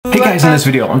guys, in this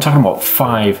video I'm talking about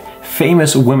 5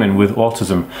 famous women with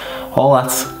autism. All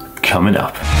that's coming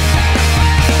up.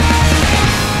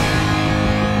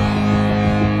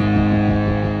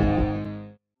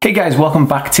 Hey guys, welcome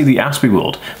back to the Aspie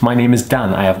world. My name is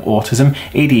Dan. I have autism,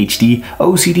 ADHD,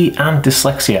 OCD and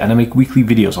dyslexia, and I make weekly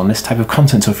videos on this type of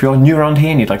content. So if you're new around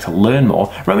here and you'd like to learn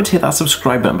more, remember to hit that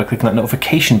subscribe button by clicking that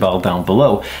notification bell down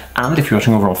below. And if you're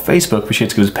watching over on Facebook, be sure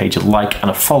to give this page a like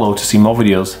and a follow to see more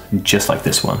videos just like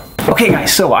this one. Okay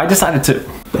guys, so I decided to...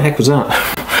 What the heck was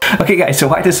that? Okay guys, so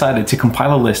I decided to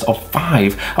compile a list of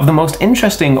 5 of the most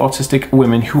interesting autistic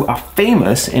women who are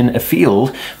famous in a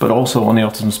field, but also on the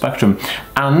autism spectrum.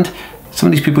 And some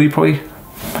of these people you probably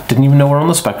didn't even know were on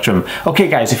the spectrum. Okay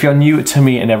guys, if you're new to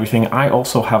me and everything, I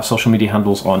also have social media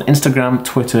handles on Instagram,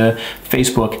 Twitter,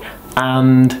 Facebook,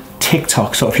 and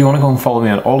TikTok. So if you want to go and follow me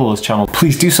on all of those channels,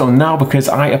 please do so now because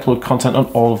I upload content on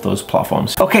all of those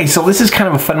platforms. Okay, so this is kind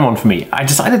of a fun one for me. I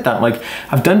decided that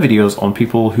I've done videos on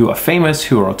people who are famous,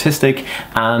 who are autistic,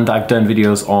 and I've done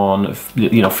videos on,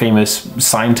 you know, famous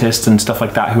scientists and stuff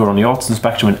like that who are on the autism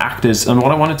spectrum and actors. And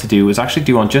what I wanted to do is actually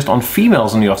do just on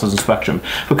females on the autism spectrum,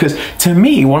 because to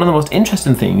me, one of the most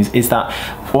interesting things is that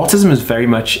autism is very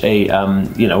much a,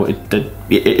 you know,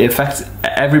 it affects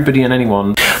everybody and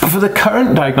anyone. But for the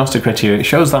current diagnostic criteria, it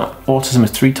shows that autism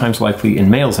is 3 times likely in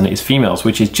males than it is females,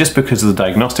 which is just because of the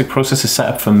diagnostic process is set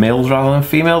up for males rather than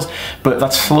females, but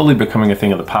that's slowly becoming a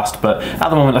thing of the past. But at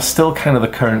the moment, that's still kind of the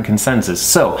current consensus.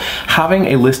 So having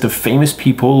a list of famous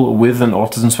people with an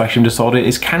autism spectrum disorder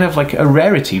is kind of like a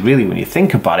rarity, really, when you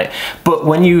think about it. But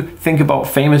when you think about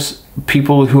famous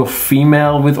people who are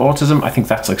female with autism, I think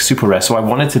that's like super rare. So I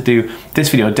wanted to do this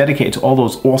video dedicated to all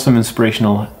those awesome,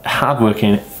 inspirational,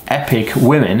 hardworking, epic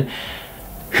women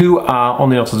who are on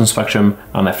the autism spectrum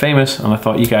and they're famous, and I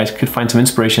thought you guys could find some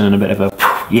inspiration and a bit of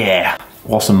a yeah,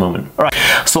 awesome moment. All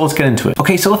right, so let's get into it.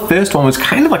 Okay, so the first one was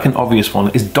kind of like an obvious one,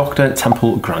 is Dr.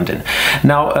 Temple Grandin.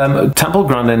 Now, Temple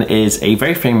Grandin is a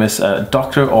very famous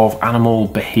doctor of animal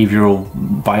behavioral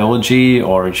biology,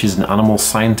 or she's an animal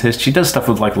scientist. She does stuff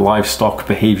with like livestock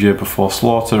behavior before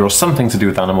slaughter or something to do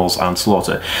with animals and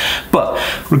slaughter. But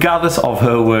regardless of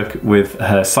her work with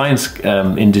her science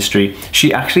industry,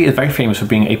 she actually is very famous for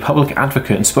being a public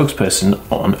advocate and spokesperson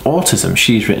on autism.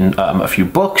 She's written a few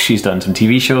books, she's done some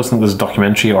TV shows, I think there's a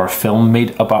documentary or a film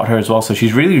made about her as well, so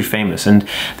she's really famous. And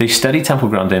they study Temple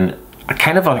Grandin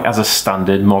kind of like as a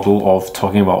standard model of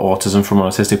talking about autism from an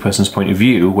autistic person's point of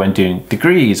view when doing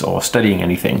degrees or studying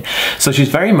anything. So she's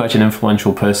very much an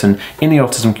influential person in the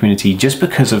autism community just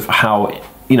because of how,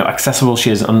 you know, accessible she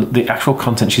is and the actual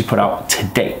content she's put out to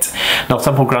date. Now,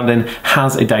 Temple Grandin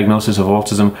has a diagnosis of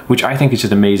autism, which I think is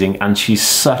just amazing, and she's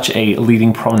such a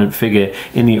leading prominent figure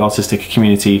in the autistic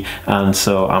community, and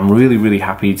so I'm really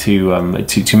happy to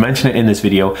mention it in this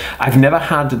video. I've never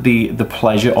had the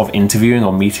pleasure of interviewing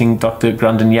or meeting Dr.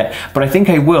 Grandin yet, but I think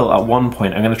I will at one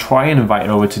point. I'm going to try and invite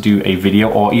her over to do a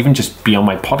video or even just be on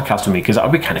my podcast with me, because that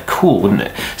would be kind of cool, wouldn't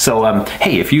it? So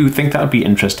hey, if you think that would be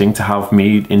interesting to have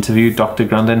me interview Dr.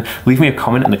 Grandin, leave me a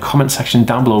comment in the comment section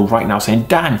down below right now saying,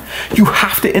 Dan, you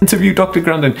have to interview Dr.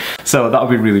 Grandin. So that would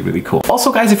be really cool.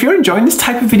 Also guys, if you're enjoying this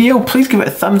type of video, please give it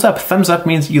a thumbs up. Thumbs up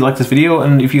means you like this video,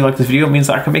 and if you like this video, it means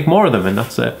that I can make more of them, and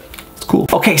that's cool.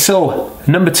 Okay, so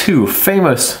number 2,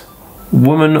 famous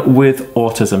woman with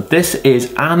autism. This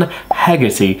is Ann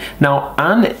Hegarty. Now,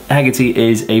 Ann Hegarty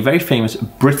is a very famous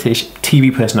British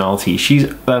TV personality. She's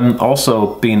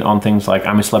also been on things like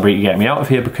I'm a Celebrity, Get Me Out of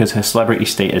Here because her celebrity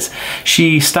status.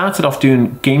 She started off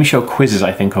doing game show quizzes,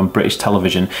 I think, on British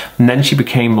television, and then she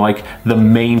became like the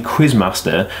main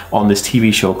quizmaster on this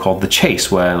TV show called The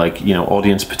Chase, where, like, you know,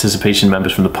 audience participation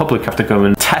members from the public have to go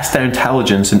and test their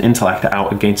intelligence and intellect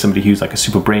out against somebody who's like a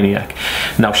super brainiac.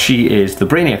 Now, she is the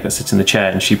brainiac that sits in the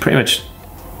chair, and she pretty much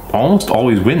almost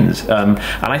always wins, and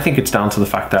I think it's down to the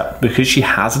fact that because she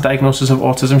has a diagnosis of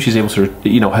autism, she's able to,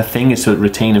 you know, her thing is to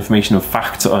retain information and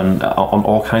facts on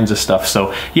all kinds of stuff.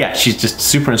 So yeah, she's just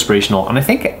super inspirational, and I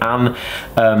think Anne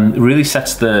really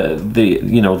sets the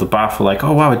you know, the bar for like,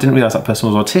 oh wow, I didn't realize that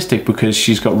person was autistic, because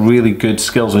she's got really good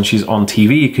skills when she's on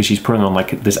TV, because she's putting on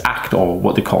like this act, or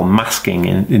what they call masking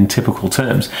in typical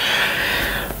terms.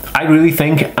 I really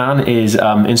think Anne is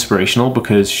inspirational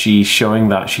because she's showing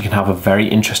that she can have a very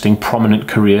interesting, prominent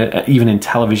career, even in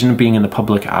television, being in the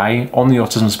public eye on the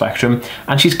autism spectrum,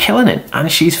 and she's killing it, and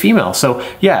she's female. So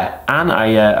yeah, Anne,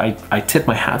 I tip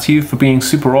my hat to you for being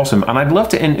super awesome, and I'd love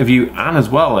to interview Anne as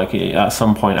well, like at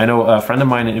some point. I know a friend of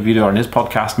mine interviewed her on his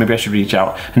podcast. Maybe I should reach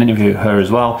out and interview her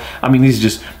as well. I mean, these are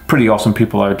just pretty awesome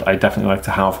people. I'd definitely like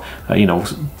to have, you know,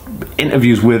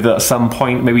 interviews with at some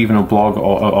point, maybe even a blog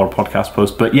or a podcast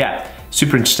post. But yeah,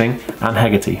 super interesting, Ann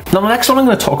Hegarty. Now the next one I'm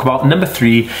going to talk about, number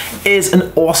 3, is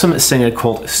an awesome singer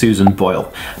called Susan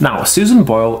Boyle. Now Susan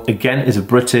Boyle, again, is a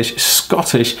British,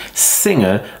 Scottish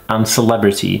singer and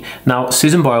celebrity. Now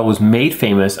Susan Boyle was made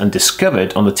famous and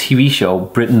discovered on the TV show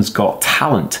Britain's Got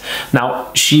Talent.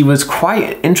 Now she was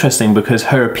quite interesting because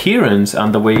her appearance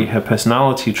and the way her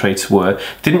personality traits were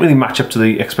didn't really match up to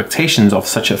the expectations of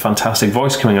such a fantastic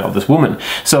voice coming out of this woman.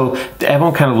 So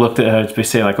everyone kind of looked at her to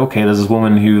say like, okay, there's this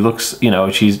woman who looks, you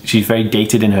know, she's very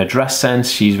dated in her dress sense,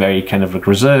 she's very kind of like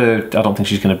reserved, I don't think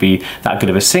she's going to be that good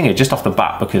of a singer just off the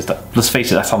bat, because let's face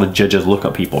it, that's how the judges look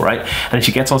at people, right? And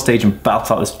she gets on stage and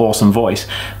belts out this awesome voice,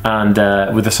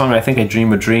 and with the song I think I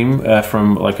Dream a Dream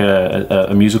from like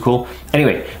a musical.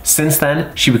 Anyway, since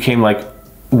then she became like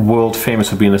world famous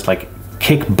for being this like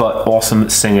kick butt awesome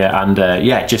singer, and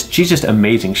yeah, she's just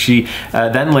amazing. She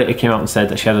then later came out and said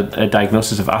that she had a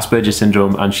diagnosis of Asperger's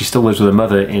syndrome, and she still lives with her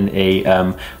mother in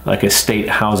a like a state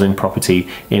housing property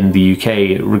in the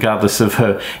UK, regardless of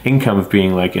her income of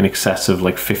being like in excess of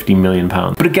like £50 million.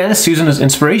 But again, Susan is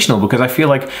inspirational because I feel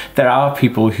like there are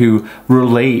people who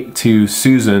relate to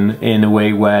Susan in a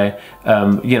way where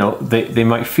you know, they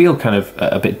might feel kind of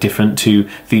a bit different to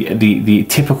the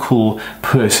typical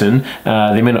person.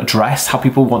 They may not dress how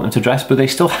people want them to dress, but they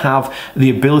still have the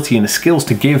ability and the skills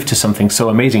to give to something so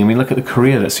amazing. I mean, look at the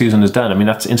career that Susan has done. I mean,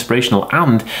 that's inspirational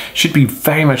and should be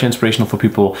very much inspirational for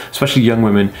people, especially young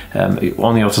women on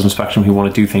the autism spectrum who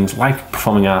want to do things like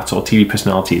performing arts or TV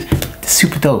personalities.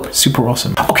 Super dope, super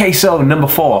awesome. Okay, so number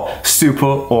 4, super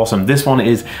awesome. This one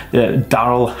is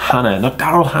Daryl Hannah. Now,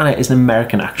 Daryl Hannah is an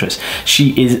American actress.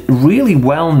 She is really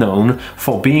well known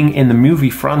for being in the movie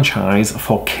franchise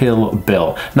for Kill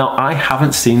Bill. Now, I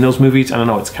haven't seen those movies, and I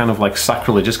know it's kind of like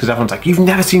sacrilegious because everyone's like, you've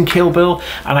never seen Kill Bill?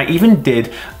 And I even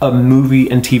did a movie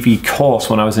and TV course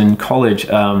when I was in college.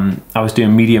 I was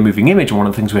doing media moving image, and one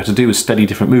of the things we had to do was study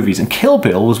different movies, and Kill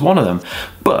Bill was one of them.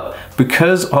 But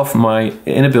because of my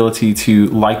inability to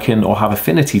liken or have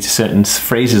affinity to certain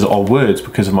phrases or words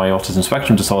because of my autism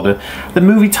spectrum disorder, the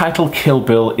movie title Kill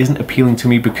Bill isn't appealing to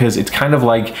me because it's kind of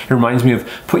like, it reminds me of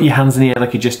put your hands in the air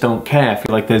like you just don't care. I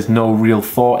feel like there's no real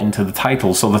thought into the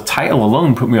title, so the title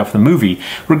alone put me off the movie.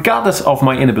 Regardless of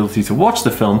my inability to watch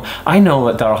the film, I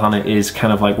know that Daryl Hannah is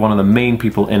kind of like one of the main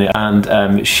people in it,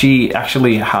 and she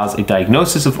actually has a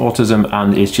diagnosis of autism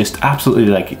and is just absolutely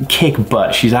like kick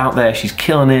butt. She's out there, she's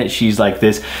killing it, she's like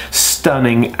this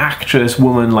stunning actress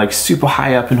woman, like super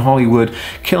high up in Hollywood,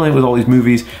 killing it with all these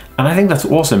movies. And I think that's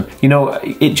awesome. You know,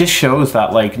 it just shows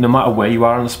that like no matter where you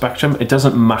are on the spectrum, it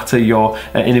doesn't matter your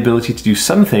inability to do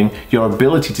something, your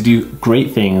ability to do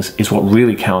great things is what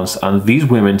really counts. And these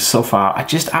women so far are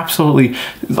just absolutely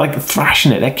like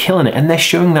thrashing it, they're killing it, and they're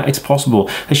showing that it's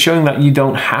possible. They're showing that you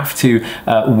don't have to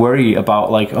worry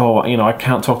about like, oh, you know, I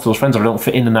can't talk to those friends or I don't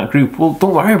fit in that group. Well,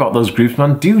 don't worry about those groups,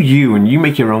 man. Do you, and you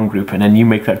make your own group, and then you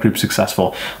make that group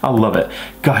successful. I love it.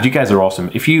 God, you guys are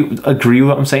awesome. If you agree with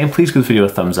what I'm saying, please give this video a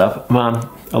thumbs up. Man,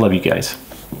 I love you guys.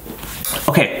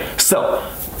 Okay, so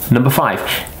number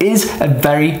 5 is a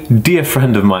very dear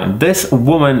friend of mine. This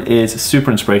woman is super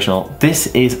inspirational. This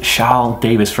is Charles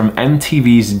Davis from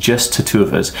MTV's Just the Two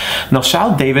of Us. Now,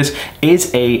 Charles Davis is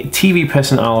a TV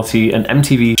personality, an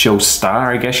MTV show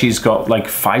star. I guess she's got like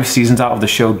 5 seasons out of the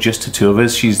show Just the Two of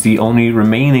Us. She's the only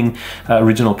remaining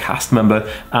original cast member,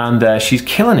 and she's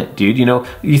killing it, dude. You know,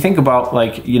 you think about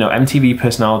like, you know, MTV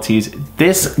personalities.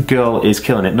 This girl is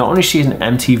killing it. Not only is she an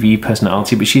MTV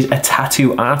personality, but she's a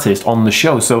tattoo artist on the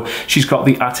show. So she's got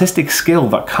the artistic skill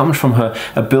that comes from her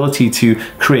ability to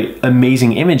create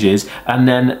amazing images, and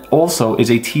then also is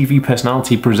a TV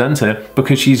personality presenter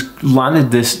because she's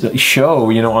landed this show,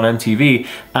 you know, on MTV,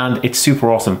 and it's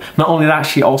super awesome. Not only that,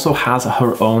 she also has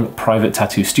her own private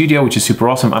tattoo studio, which is super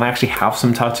awesome, and I actually have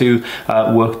some tattoo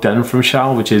work done from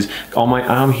Charles, which is on my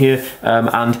arm here,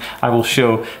 and I will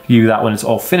show you that when it's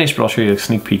all finished, but I'll show you a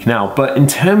sneak peek now. But in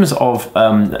terms of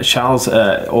Charles'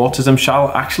 autism,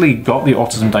 Charles actually got the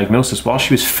autism diagnosis while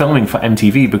she was filming for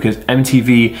MTV, because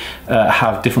MTV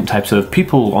have different types of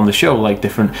people on the show, like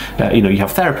different, you know, you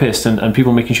have therapists and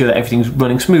people making sure that everything's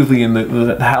running smoothly, and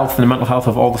the health and the mental health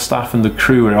of all the staff and the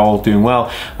crew are all doing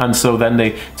well. And so then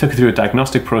they took her through a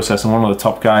diagnostic process, and one of the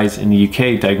top guys in the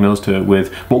UK diagnosed her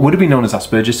with what would have been known as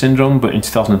Asperger's syndrome, but in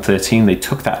 2013 they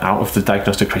took that out of the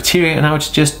diagnostic criteria, and now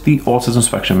it's just the autism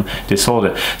spectrum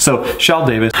disorder. So Charles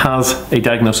Davis has a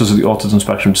diagnosis of the autism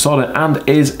spectrum disorder and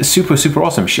is super awesome.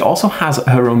 awesome. She also has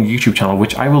her own YouTube channel,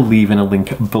 which I will leave in a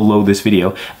link below this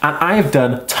video. And I have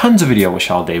done tons of video with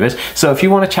Charlotte Davis. So if you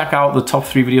want to check out the top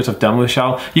 3 videos I've done with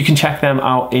Charlotte, you can check them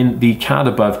out in the card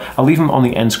above. I'll leave them on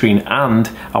the end screen, and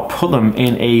I'll put them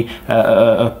in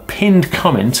a pinned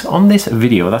comment on this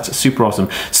video. That's super awesome.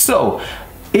 So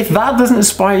if that doesn't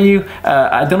inspire you,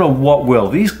 I don't know what will.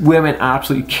 These women are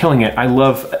absolutely killing it. I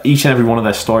love each and every one of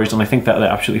their stories, and I think that they're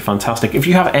absolutely fantastic. If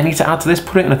you have any to add to this,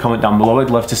 put it in a comment down below. I'd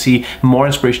love to see more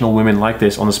inspirational women like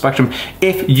this on the spectrum.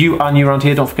 If you are new around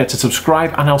here, don't forget to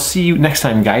subscribe, and I'll see you next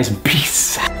time, guys.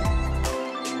 Peace.